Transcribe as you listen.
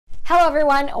Hello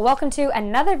everyone, welcome to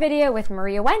another video with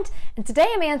Maria Wendt, and today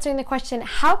I'm answering the question,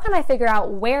 how can I figure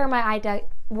out where my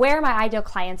ideal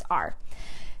clients are?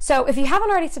 So if you haven't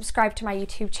already subscribed to my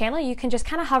YouTube channel, you can just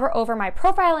kind of hover over my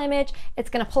profile image. It's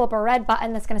going to pull up a red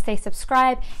button that's going to say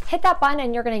subscribe. Hit that button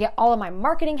and you're going to get all of my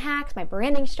marketing hacks, my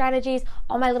branding strategies,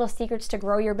 all my little secrets to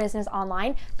grow your business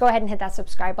online. Go ahead and hit that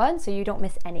subscribe button so you don't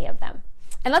miss any of them.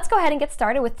 And let's go ahead and get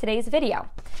started with today's video.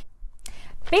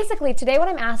 Basically, today what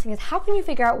I'm asking is how can you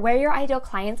figure out where your ideal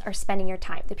clients are spending your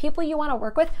time? The people you want to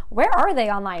work with, where are they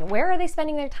online? Where are they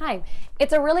spending their time?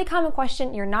 It's a really common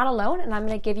question. You're not alone, and I'm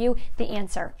going to give you the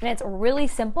answer. And it's really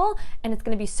simple, and it's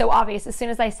going to be so obvious as soon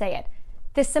as I say it.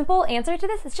 The simple answer to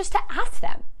this is just to ask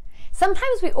them.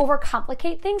 Sometimes we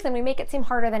overcomplicate things and we make it seem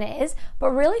harder than it is, but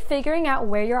really figuring out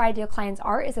where your ideal clients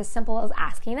are is as simple as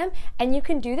asking them, and you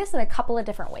can do this in a couple of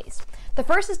different ways. The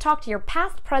first is talk to your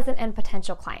past, present, and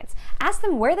potential clients. Ask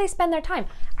them where they spend their time.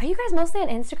 Are you guys mostly on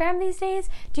Instagram these days?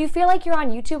 Do you feel like you're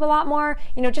on YouTube a lot more?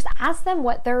 Just ask them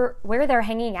where they're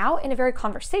hanging out in a very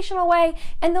conversational way,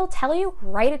 and they'll tell you.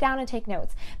 Write it down and take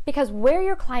notes, because where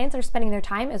your clients are spending their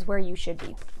time is where you should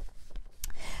be.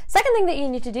 Second thing that you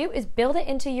need to do is build it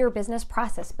into your business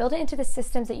process. Build it into the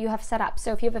systems that you have set up.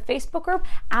 So if you have a Facebook group,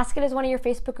 ask it as one of your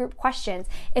Facebook group questions.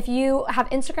 If you have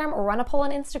Instagram, run a poll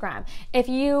on Instagram. If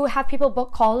you have people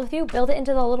book calls with you, build it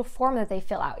into the little form that they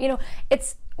fill out.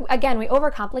 Again, we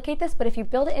overcomplicate this, but if you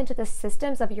build it into the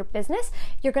systems of your business,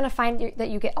 you're going to find that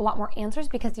you get a lot more answers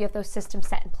because you have those systems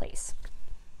set in place.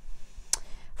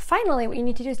 Finally, what you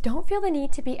need to do is don't feel the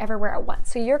need to be everywhere at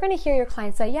once. So you're going to hear your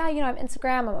clients say, yeah, I'm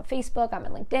Instagram, I'm on Facebook, I'm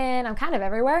on LinkedIn, I'm kind of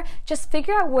everywhere. Just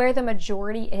figure out where the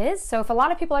majority is. So if a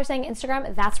lot of people are saying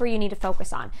Instagram, that's where you need to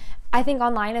focus on. I think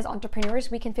online as entrepreneurs,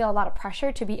 we can feel a lot of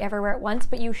pressure to be everywhere at once,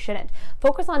 but you shouldn't.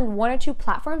 Focus on one or two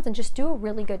platforms and just do a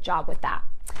really good job with that.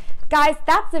 Guys,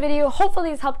 that's the video. Hopefully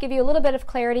this helped give you a little bit of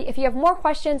clarity. If you have more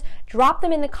questions, drop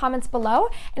them in the comments below.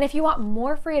 And if you want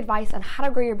more free advice on how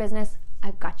to grow your business,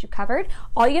 I've got you covered.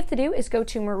 All you have to do is go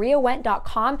to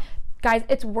mariawendt.com. Guys,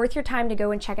 it's worth your time to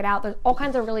go and check it out. There's all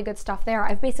kinds of really good stuff there.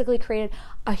 I've basically created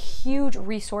a huge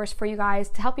resource for you guys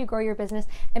to help you grow your business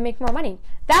and make more money.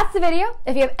 That's the video.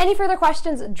 If you have any further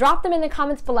questions, drop them in the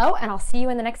comments below, and I'll see you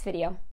in the next video.